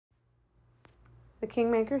The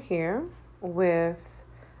Kingmaker here with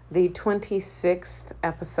the 26th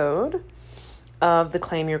episode of the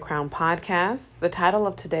Claim Your Crown podcast. The title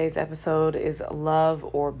of today's episode is Love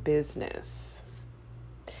or Business.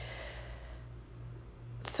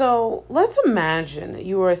 So let's imagine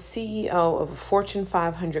you are a CEO of a Fortune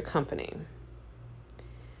 500 company.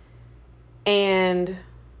 And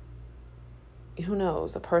who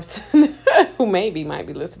knows, a person who might be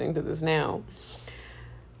listening to this now.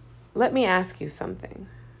 Let me ask you something.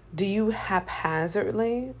 Do you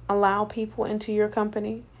haphazardly allow people into your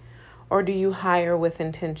company, or do you hire with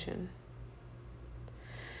intention?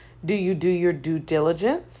 Do you do your due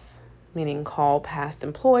diligence, meaning call past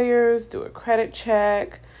employers, do a credit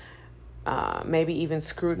check, maybe even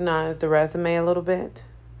scrutinize the resume a little bit?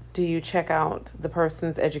 Do you check out the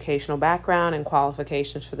person's educational background and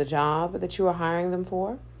qualifications for the job that you are hiring them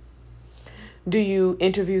for? Do you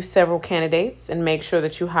interview several candidates and make sure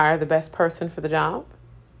that you hire the best person for the job?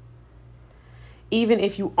 Even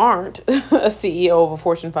if you aren't a CEO of a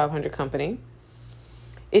Fortune 500 company,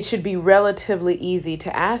 it should be relatively easy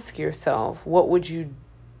to ask yourself, what would you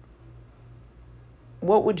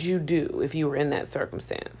do if you were in that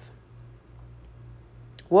circumstance?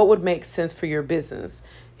 What would make sense for your business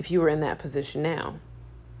if you were in that position now?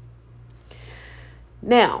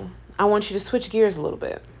 Now, I want you to switch gears a little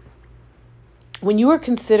bit. When you are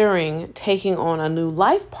considering taking on a new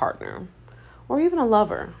life partner or even a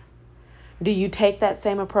lover, do you take that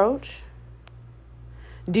same approach?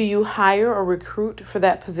 Do you hire or recruit for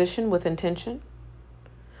that position with intention?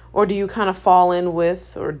 Or do you kind of fall in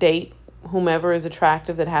with or date whomever is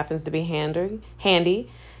attractive that happens to be handy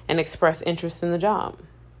and express interest in the job?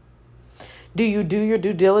 Do you do your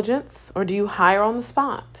due diligence, or do you hire on the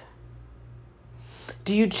spot?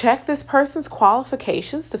 Do you check this person's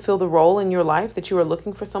qualifications to fill the role in your life that you are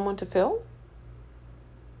looking for someone to fill?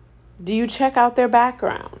 Do you check out their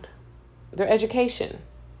background, their education,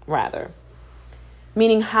 rather?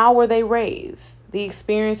 Meaning, how were they raised, the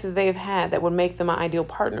experiences they've had that would make them an ideal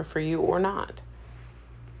partner for you or not?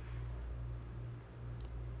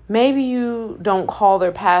 Maybe you don't call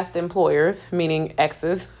their past employers, meaning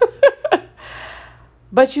exes,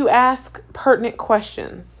 but you ask pertinent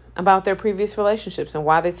questions about their previous relationships and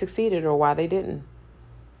why they succeeded or why they didn't.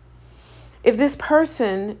 If this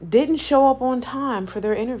person didn't show up on time for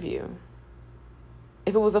their interview,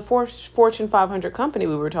 if it was a Fortune 500 company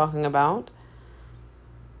we were talking about,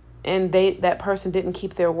 and that person didn't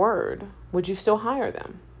keep their word, would you still hire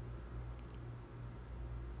them?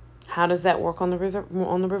 How does that work on the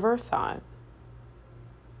reverse side?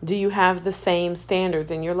 Do you have the same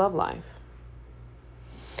standards in your love life?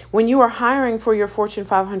 When you are hiring for your Fortune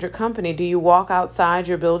 500 company, do you walk outside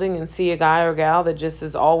your building and see a guy or gal that just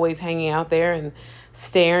is always hanging out there and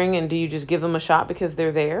staring, and do you just give them a shot because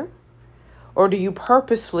they're there? Or do you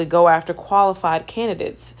purposefully go after qualified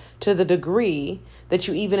candidates to the degree that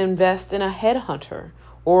you even invest in a headhunter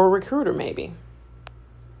or a recruiter maybe?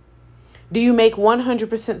 Do you make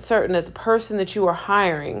 100% certain that the person that you are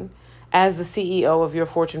hiring as the CEO of your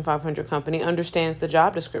Fortune 500 company understands the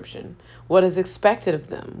job description, what is expected of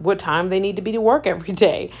them, what time they need to be to work every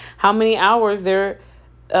day, how many hours they're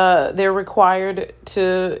required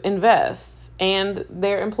to invest, and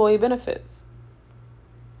their employee benefits?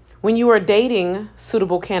 When you are dating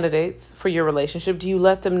suitable candidates for your relationship, do you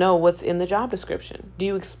let them know what's in the job description? Do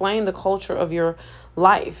you explain the culture of your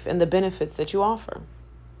life and the benefits that you offer?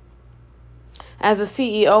 As a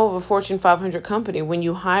CEO of a Fortune 500 company, when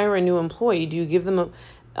you hire a new employee, do you give them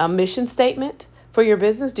a mission statement for your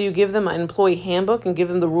business? Do you give them an employee handbook and give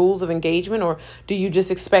them the rules of engagement? Or do you just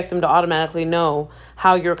expect them to automatically know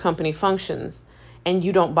how your company functions and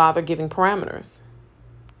you don't bother giving parameters?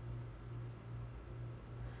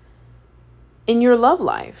 In your love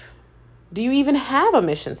life, do you even have a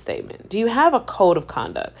mission statement? Do you have a code of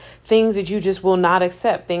conduct? Things that you just will not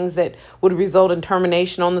accept, things that would result in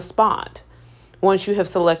termination on the spot. Once you have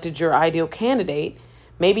selected your ideal candidate,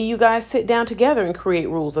 maybe you guys sit down together and create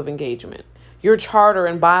rules of engagement, your charter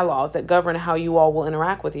and bylaws that govern how you all will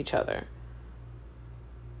interact with each other.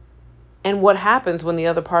 And what happens when the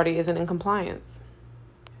other party isn't in compliance?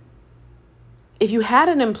 If you had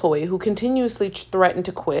an employee who continuously threatened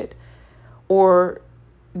to quit or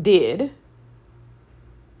did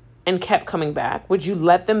and kept coming back, would you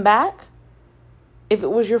let them back if it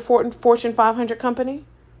was your Fortune 500 company?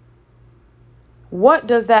 What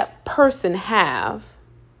does that person have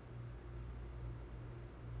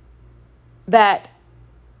that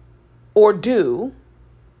or do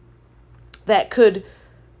that could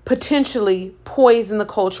potentially poison the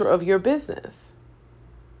culture of your business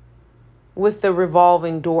with the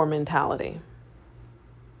revolving door mentality?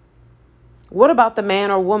 What about the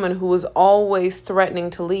man or woman who is always threatening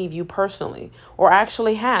to leave you personally, or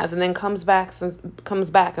actually has, and then comes back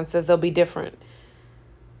and says they'll be different?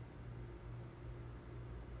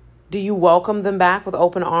 Do you welcome them back with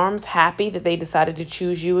open arms, happy that they decided to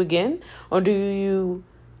choose you again? Or do you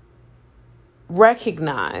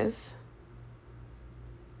recognize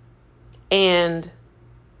and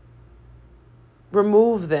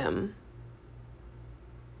remove them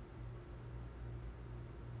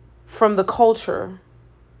from the culture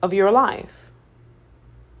of your life?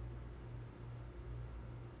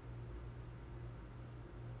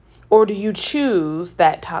 Or do you choose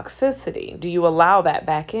that toxicity? Do you allow that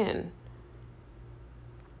back in?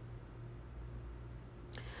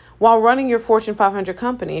 While running your Fortune 500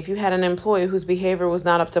 company, if you had an employee whose behavior was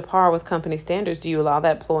not up to par with company standards, do you allow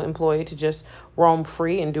that employee to just roam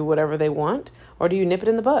free and do whatever they want? Or do you nip it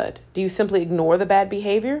in the bud? Do you simply ignore the bad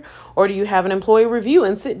behavior? Or do you have an employee review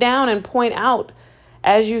and sit down and point out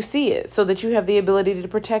as you see it so that you have the ability to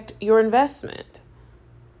protect your investment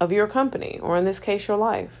of your company, or in this case, your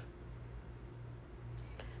life?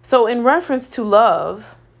 So in reference to love,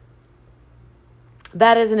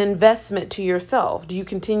 that is an investment to yourself. Do you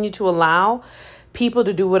continue to allow people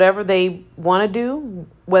to do whatever they want to do,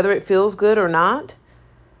 whether it feels good or not?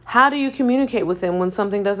 How do you communicate with them when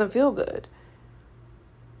something doesn't feel good?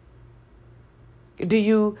 Do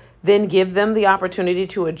you then give them the opportunity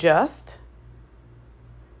to adjust?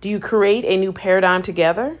 Do you create a new paradigm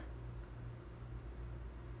together?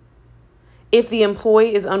 If the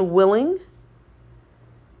employee is unwilling,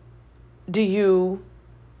 do you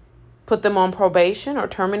put them on probation or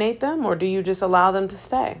terminate them, or do you just allow them to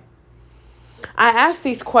stay? I ask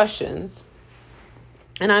these questions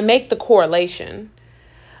and I make the correlation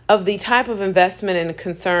of the type of investment and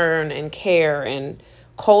concern and care and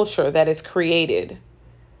culture that is created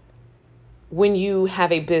when you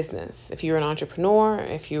have a business. If you're an entrepreneur,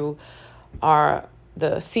 if you are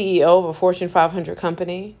the CEO of a Fortune 500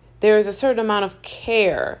 company, there is a certain amount of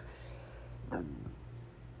care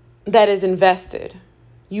that is invested.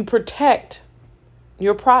 You protect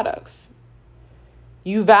your products.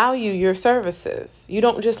 You value your services. You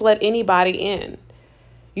don't just let anybody in.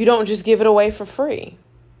 You don't just give it away for free.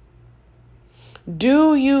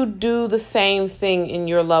 Do you do the same thing in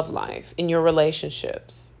your love life, in your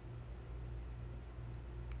relationships?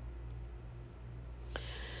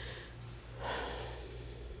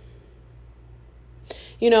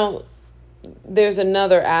 You know, there's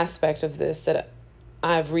another aspect of this that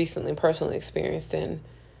I've recently personally experienced, and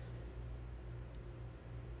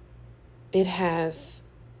it has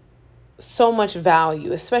so much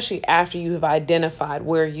value, especially after you have identified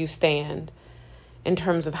where you stand in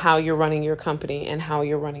terms of how you're running your company and how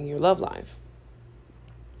you're running your love life.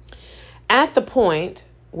 At the point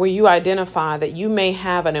where you identify that you may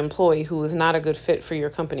have an employee who is not a good fit for your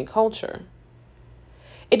company culture,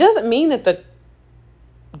 it doesn't mean that the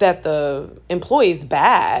employee is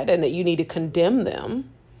bad and that you need to condemn them,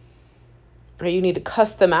 or you need to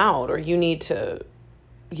cuss them out, or you need to,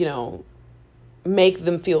 make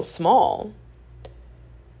them feel small.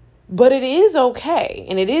 But it is okay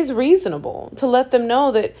and it is reasonable to let them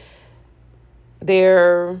know that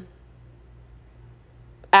their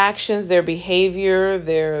actions, their behavior,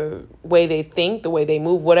 their way they think, the way they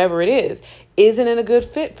move, whatever it is, isn't a good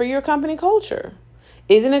fit for your company culture,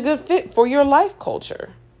 isn't a good fit for your life culture.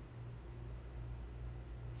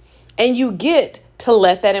 And you get to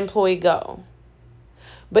let that employee go.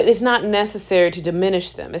 But it's not necessary to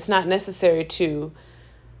diminish them. It's not necessary to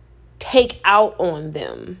take out on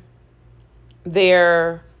them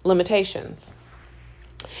their limitations.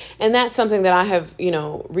 And that's something that I have,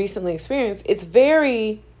 recently experienced.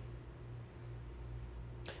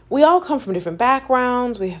 We all come from different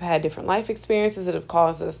backgrounds. We have had different life experiences that have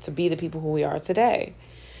caused us to be the people who we are today.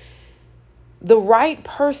 The right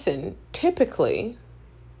person, typically,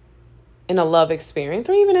 in a love experience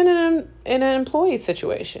or even in an employee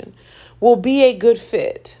situation, will be a good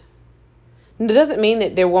fit. And it doesn't mean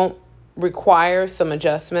that there won't require some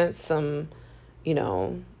adjustments, some,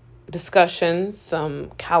 discussions, some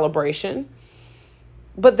calibration,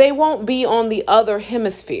 but they won't be on the other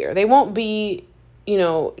hemisphere. They won't be,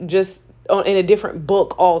 just in a different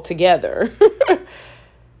book altogether.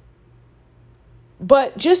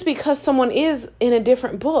 But just because someone is in a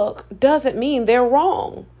different book doesn't mean they're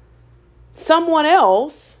wrong. Someone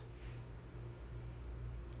else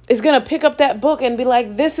is going to pick up that book and be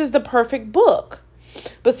like, this is the perfect book.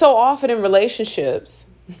 But so often in relationships,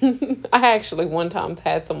 I actually one time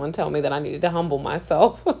had someone tell me that I needed to humble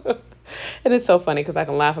myself. And it's so funny because I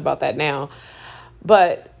can laugh about that now.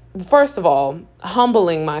 But first of all,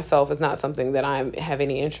 humbling myself is not something that I have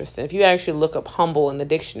any interest in. If you actually look up humble in the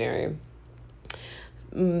dictionary,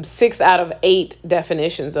 6 out of 8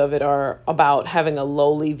 definitions of it are about having a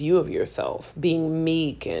lowly view of yourself, being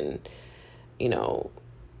meek, and,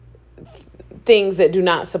 things that do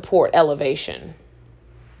not support elevation.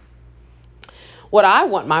 What I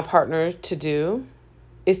want my partner to do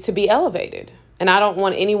is to be elevated. And I don't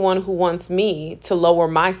want anyone who wants me to lower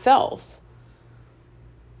myself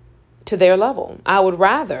to their level. I would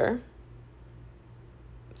rather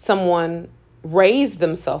someone raise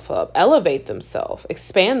themselves up, elevate themselves,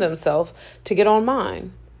 expand themselves to get on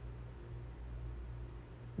mine.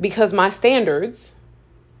 Because my standards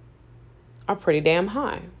are pretty damn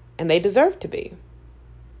high, and they deserve to be.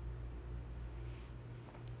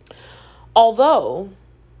 Although,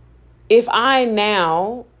 if I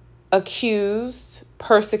now accused,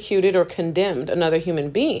 persecuted, or condemned another human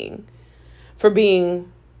being for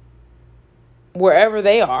being wherever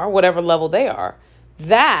they are, whatever level they are,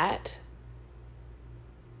 that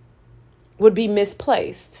would be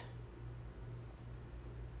misplaced.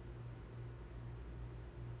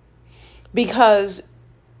 Because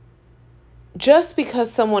just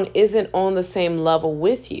because someone isn't on the same level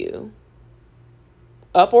with you,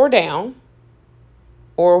 up or down,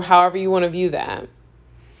 or however you want to view that,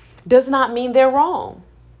 does not mean they're wrong.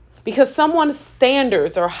 Because someone's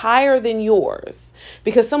standards are higher than yours,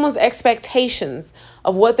 because someone's expectations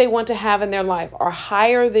of what they want to have in their life are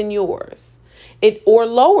higher than yours, or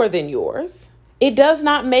lower than yours, it does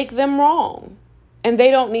not make them wrong, and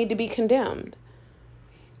they don't need to be condemned.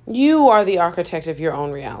 You are the architect of your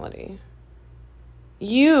own reality.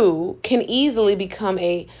 You can easily become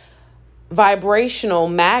a vibrational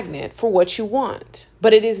magnet for what you want,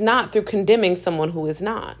 but it is not through condemning someone who is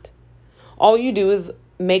not. All you do is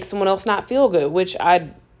make someone else not feel good, which I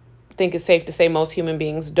think is safe to say most human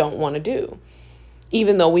beings don't want to do,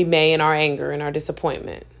 even though we may in our anger and our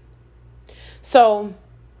disappointment. So,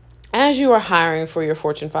 as you are hiring for your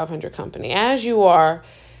Fortune 500 company, as you are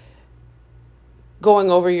going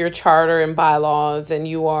over your charter and bylaws, and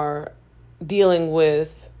you are dealing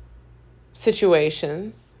with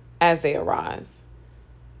situations as they arise,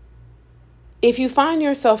 if you find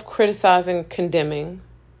yourself criticizing, condemning,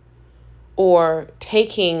 or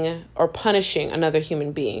taking or punishing another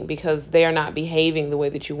human being because they are not behaving the way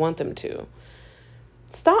that you want them to,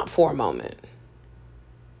 stop for a moment.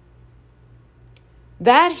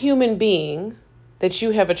 That human being that you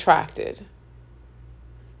have attracted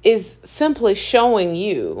is simply showing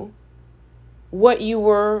you what you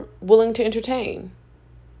were willing to entertain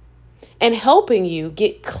and helping you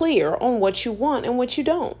get clear on what you want and what you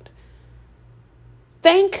don't.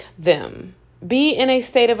 Thank them. Be in a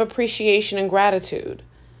state of appreciation and gratitude,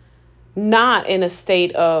 not in a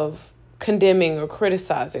state of condemning or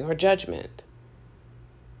criticizing or judgment.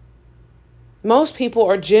 Most people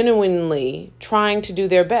are genuinely trying to do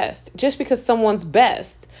their best. Just because someone's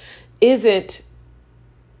best isn't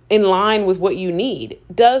in line with what you need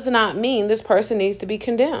does not mean this person needs to be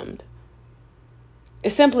condemned.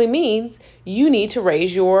 It simply means you need to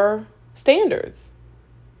raise your standards,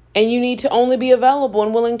 and you need to only be available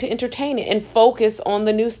and willing to entertain it and focus on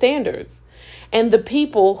the new standards. And the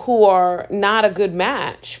people who are not a good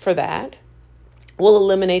match for that will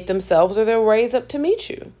eliminate themselves, or they'll raise up to meet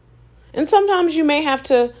you. And sometimes you may have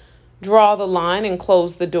to draw the line and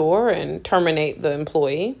close the door and terminate the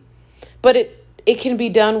employee. But it can be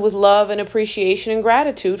done with love and appreciation and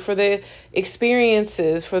gratitude for the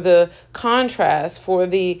experiences, for the contrast, for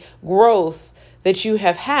the growth that you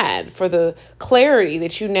have had, for the clarity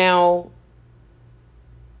that you now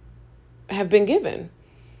have been given.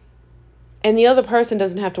 And the other person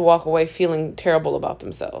doesn't have to walk away feeling terrible about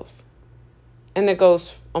themselves. And that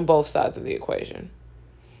goes on both sides of the equation.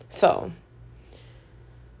 So,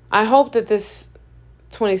 I hope that this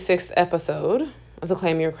 26th episode of the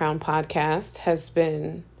Claim Your Crown podcast has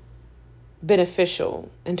been beneficial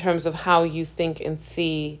in terms of how you think and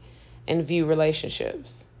see and view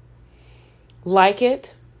relationships. Like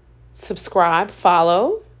it, subscribe,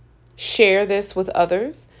 follow, share this with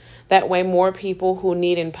others. That way more people who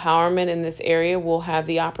need empowerment in this area will have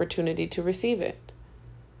the opportunity to receive it.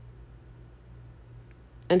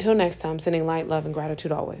 Until next time, sending light, love, and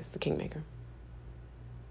gratitude always, the Kingmaker.